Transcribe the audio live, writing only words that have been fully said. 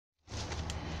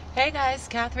Hey guys,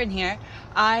 Catherine here.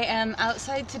 I am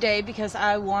outside today because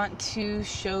I want to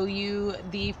show you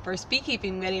the first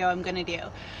beekeeping video I'm going to do.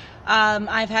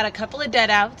 I've had a couple of dead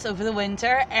outs over the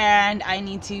winter and I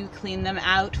need to clean them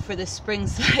out for the spring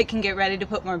so I can get ready to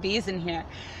put more bees in here.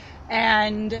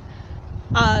 And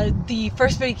the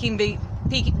first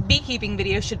beekeeping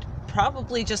video should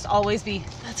probably just always be,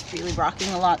 that's really rocking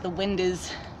a lot, the wind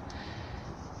is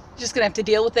just going to have to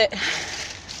deal with it.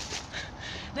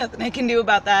 Nothing I can do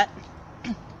about that.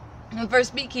 The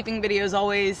first beekeeping video is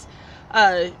always,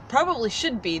 probably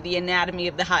should be the anatomy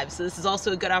of the hive. So this is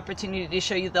also a good opportunity to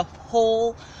show you the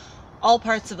all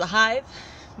parts of the hive,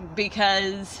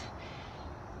 because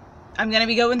I'm going to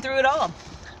be going through it all.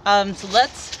 So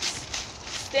let's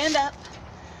stand up,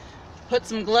 put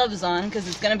some gloves on, because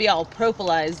it's going to be all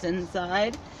propolized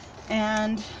inside.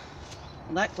 And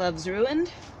well, that glove's ruined.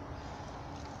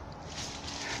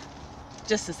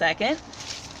 Just a second.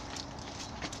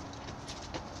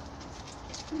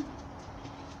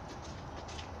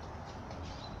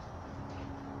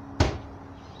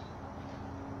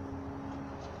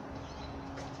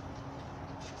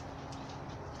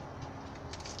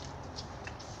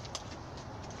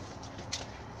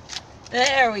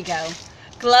 There we go.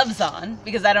 Gloves on,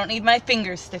 because I don't need my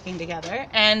fingers sticking together.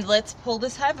 And let's pull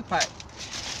this hive apart.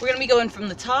 We're going to be going from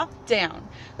the top down.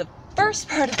 The first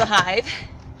part of the hive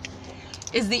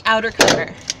is the outer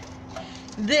cover.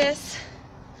 This,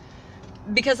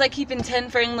 because I keep in 10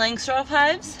 frame Langstroth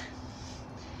hives,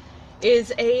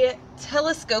 is a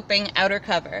telescoping outer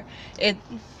cover.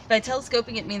 By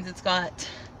telescoping, it means it's got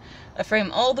a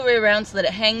frame all the way around so that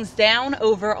it hangs down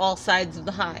over all sides of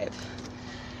the hive.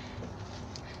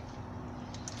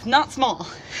 It's not small.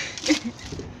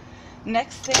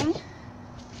 Next thing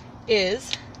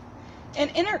is an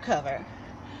inner cover.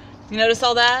 You notice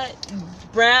all that?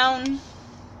 Brown.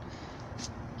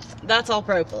 That's all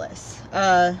propolis.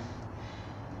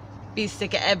 Bees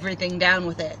stick everything down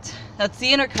with it. That's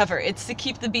the inner cover. It's to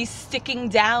keep the bees sticking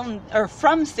down, or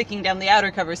from sticking down the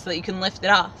outer cover so that you can lift it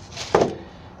off.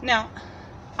 Now,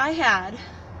 I had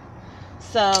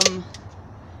some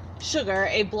sugar,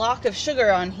 a block of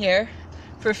sugar on here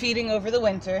for feeding over the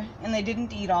winter, and they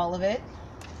didn't eat all of it.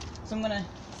 So I'm gonna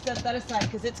set that aside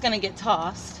because it's gonna get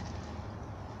tossed.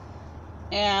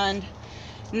 And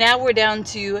now we're down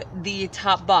to the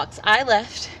top box. I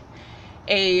left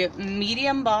a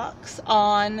medium box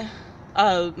on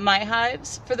my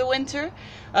hives for the winter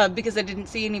because I didn't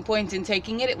see any point in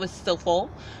taking it. It was still full.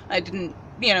 I didn't,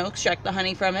 extract the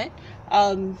honey from it.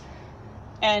 And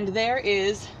there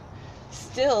is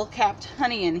still capped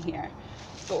honey in here.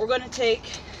 But we're going to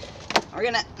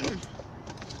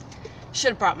should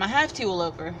have brought my hive tool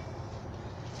over.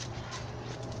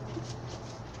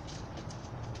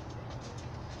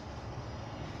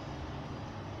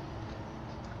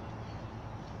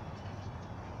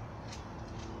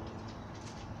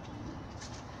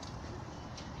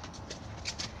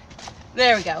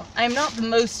 There we go. I'm not the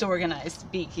most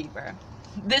organized beekeeper.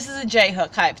 This is a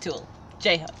J-hook hive tool.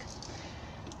 J-hook.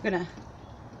 I'm going to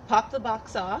pop the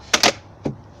box off.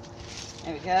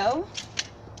 There we go.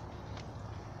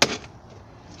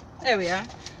 There we are.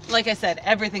 Like I said,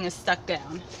 everything is stuck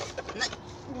down.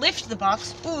 Lift the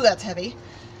box. Ooh, that's heavy.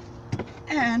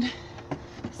 And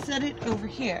set it over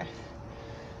here.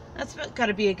 That's got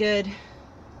to be a good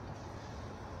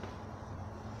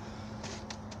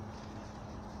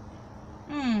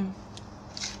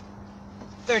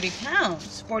 30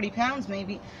 pounds, 40 pounds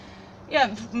maybe.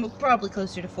 Yeah, probably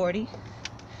closer to 40.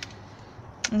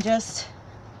 And just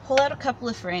pull out a couple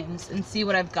of frames and see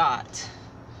what I've got.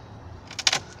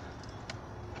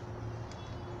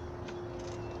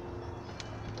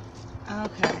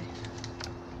 Okay.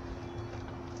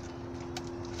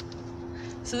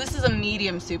 So this is a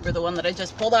medium super, the one that I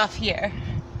just pulled off here.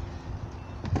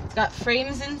 It's got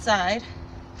frames inside,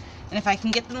 and if I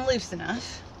can get them loose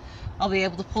enough, I'll be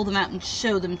able to pull them out and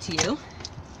show them to you.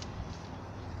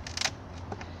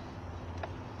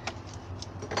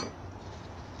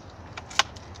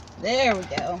 There we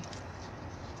go.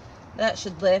 That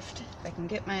should lift. If I can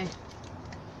get my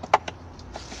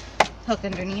hook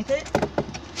underneath it.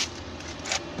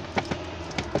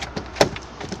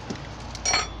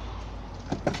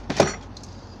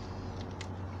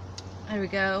 There we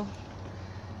go.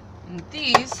 And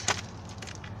these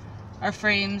are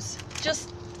frames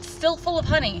just still full of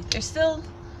honey. They're still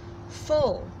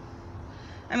full.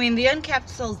 I mean, the uncapped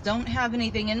cells don't have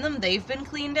anything in them. They've been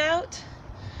cleaned out.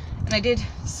 And I did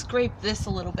scrape this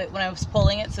a little bit when I was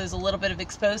pulling it, so there's a little bit of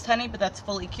exposed honey, but that's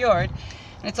fully cured.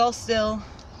 And it's all still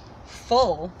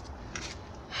full.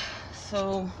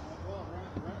 So... Well,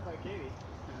 run it by Katie.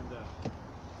 And then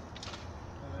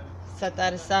set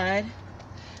that aside.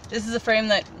 This is a frame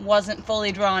that wasn't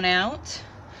fully drawn out.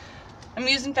 I'm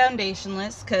using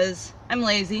foundationless because I'm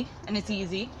lazy and it's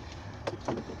easy.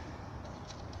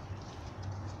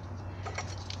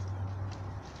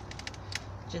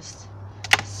 Just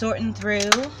sorting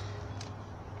through.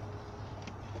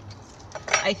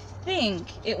 I think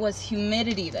it was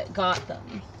humidity that got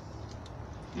them.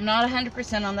 I'm not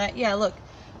 100% on that. Yeah, look,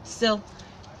 still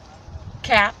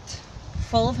capped,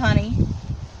 full of honey.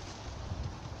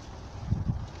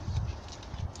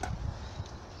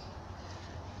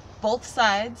 Both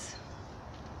sides.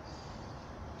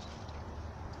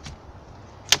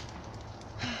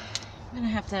 I'm gonna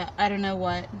have to, I don't know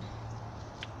what.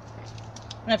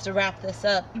 I'm gonna have to wrap this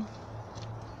up.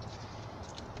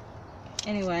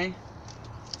 Anyway.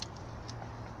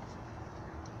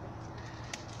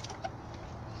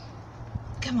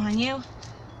 Come on, you.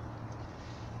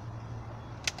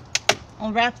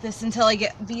 I'll wrap this until I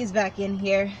get bees back in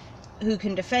here who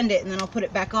can defend it, and then I'll put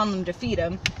it back on them to feed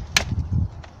them.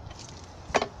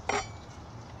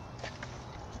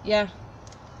 Yeah.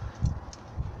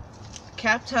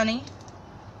 Capped honey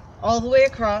all the way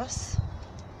across.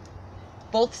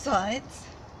 Both sides.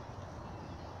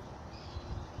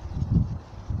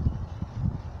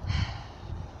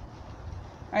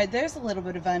 Alright, there's a little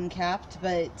bit of uncapped,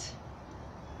 but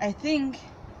I think,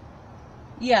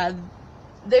 yeah,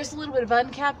 there's a little bit of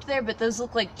uncapped there, but those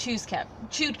look like chewed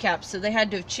caps, so they had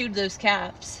to have chewed those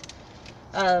caps.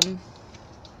 I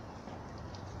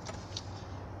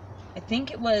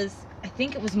think it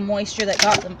was moisture that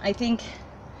got them. I think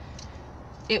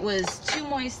it was too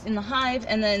moist in the hive,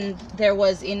 and then there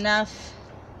was enough,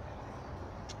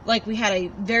 like we had a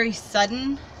very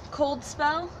sudden cold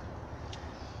spell.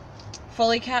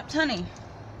 Fully capped honey.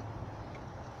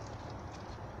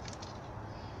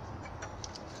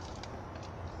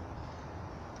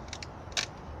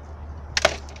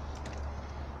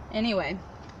 Anyway,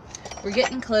 we're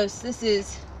getting close. This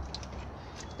is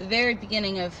the very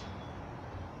beginning of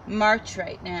March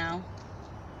right now.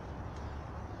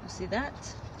 You see that?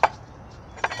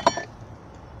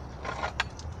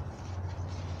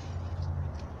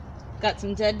 Got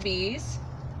some dead bees.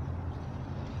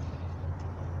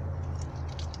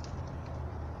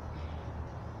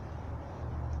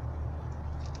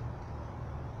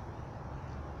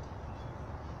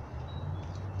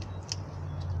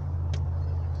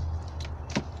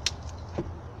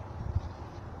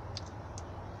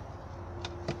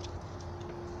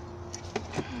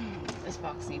 This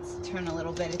box needs to turn a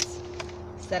little bit. It's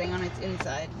setting on its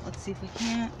inside. Let's see if we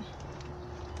can't.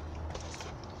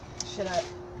 Should I?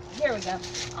 Here we go.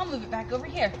 I'll move it back over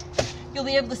here. You'll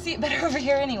be able to see it better over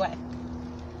here anyway.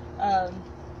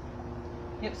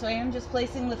 Yep, so I am just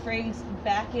placing the frames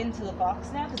back into the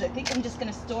box now because I think I'm just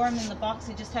going to store them in the box.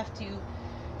 I just have to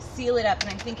seal it up,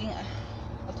 and I'm thinking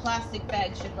a plastic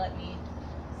bag should let me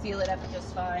seal it up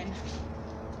just fine.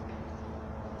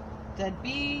 Dead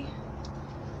bee.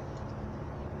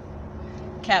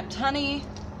 Capped honey.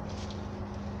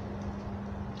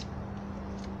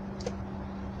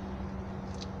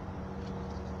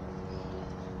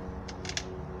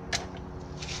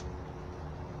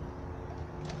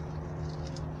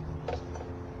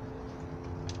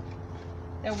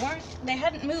 They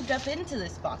hadn't moved up into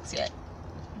this box yet.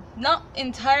 Not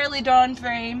entirely drawn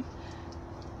frame.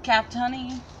 Capped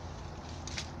honey.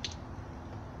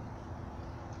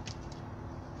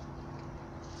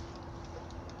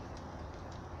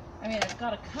 I mean, I've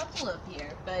got a couple up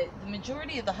here, but the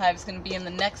majority of the hive is going to be in the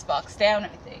next box down, I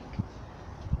think.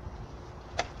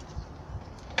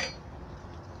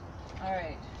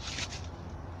 Alright.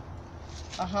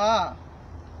 Aha.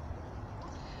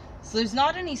 So there's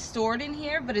not any stored in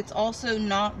here, but it's also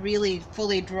not really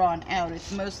fully drawn out.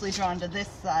 It's mostly drawn to this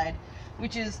side,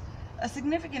 which is a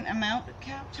significant amount of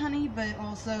capped honey, but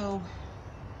also,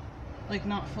 like,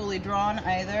 not fully drawn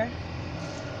either.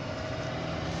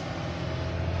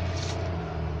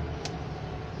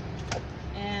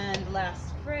 And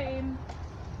last frame.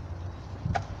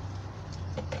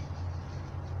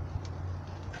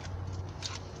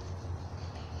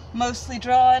 Mostly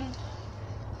drawn,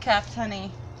 capped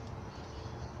honey.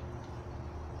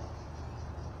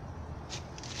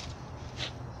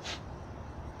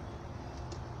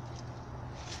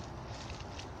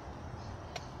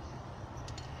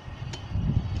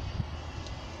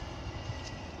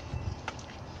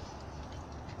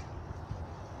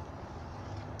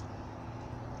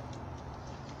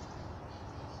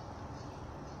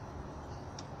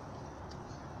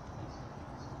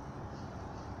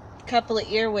 Couple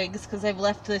of earwigs because I've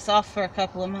left this off for a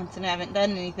couple of months and haven't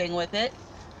done anything with it.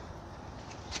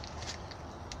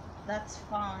 That's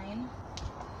fine.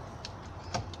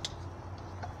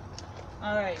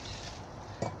 Alright,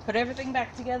 put everything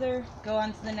back together, go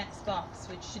on to the next box,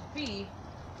 which should be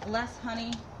less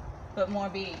honey, but more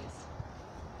bees.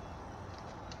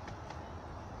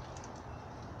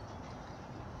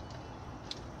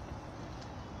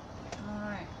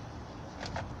 Alright,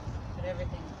 put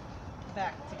everything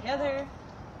back together.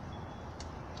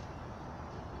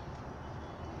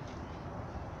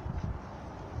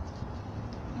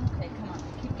 Okay, come on,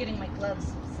 I keep getting my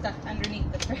gloves stuck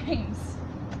underneath the frames.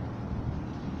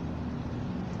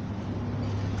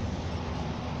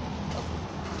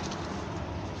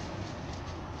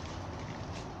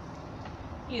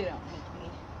 You don't need me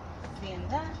seeing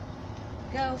that.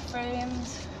 Go,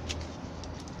 frames.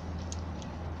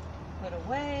 Put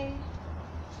away.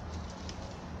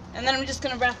 And then I'm just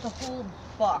going to wrap the whole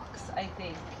box, I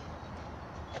think.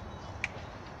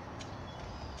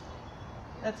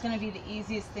 That's going to be the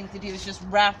easiest thing to do, is just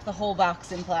wrap the whole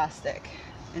box in plastic.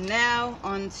 And now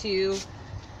on to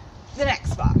the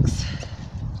next box.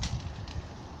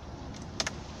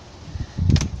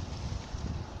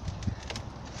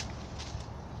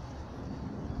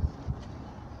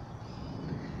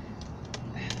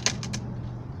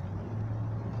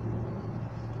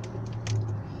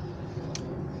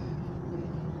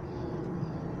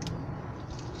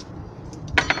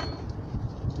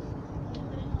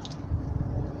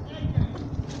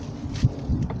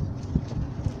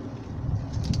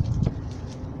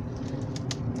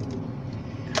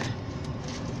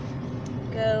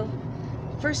 Go.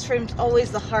 First frame's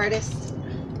always the hardest.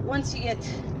 Once you get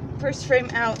first frame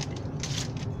out,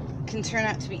 it can turn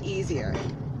out to be easier.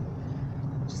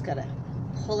 Just gotta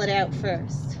pull it out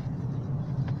first.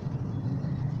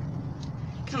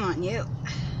 Come on, you.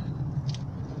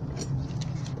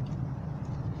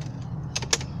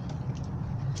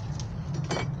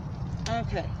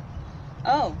 Okay.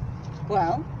 Oh,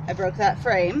 well, I broke that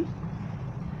frame.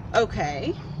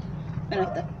 Okay. I'm gonna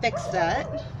have to fix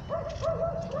that.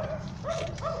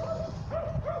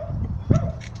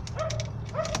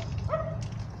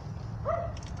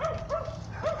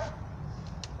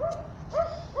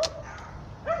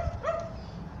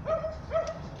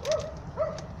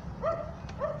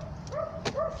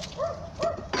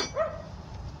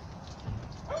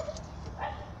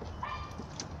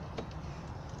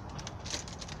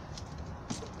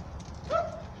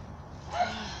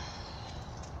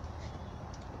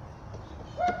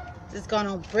 It's gone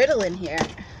all brittle in here.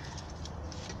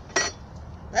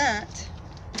 That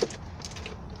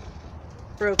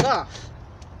broke off.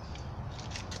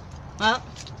 Well,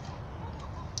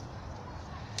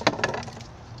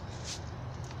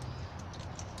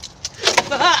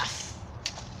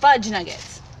 fudge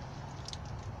nuggets.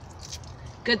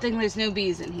 Good thing there's no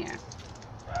bees in here.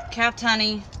 Capped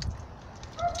honey.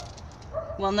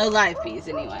 Well, no live bees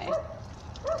anyway.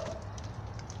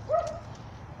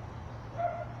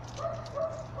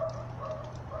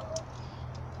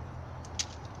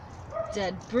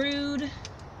 Dead brood.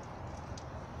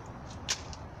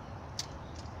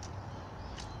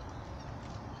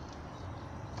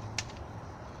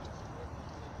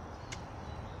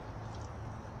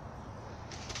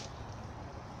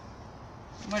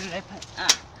 Where did I put?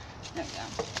 Ah, there we go.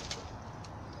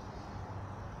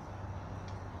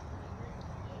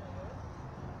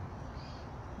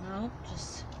 Nope,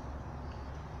 just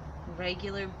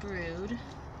regular brood.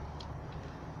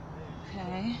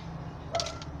 Okay.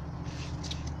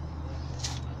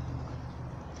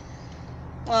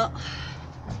 Well,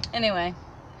 anyway,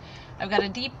 I've got a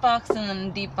deep box and then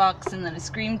a deep box and then a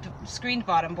screened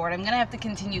bottom board. I'm gonna have to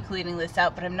continue cleaning this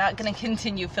out, but I'm not gonna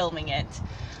continue filming it.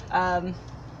 I'm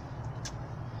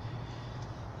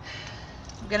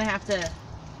gonna have to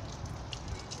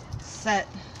set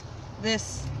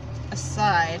this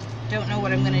aside. Don't know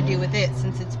what I'm gonna do with it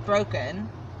since it's broken.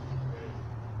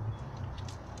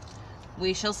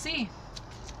 We shall see.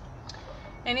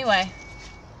 Anyway,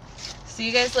 see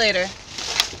you guys later.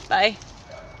 Bye.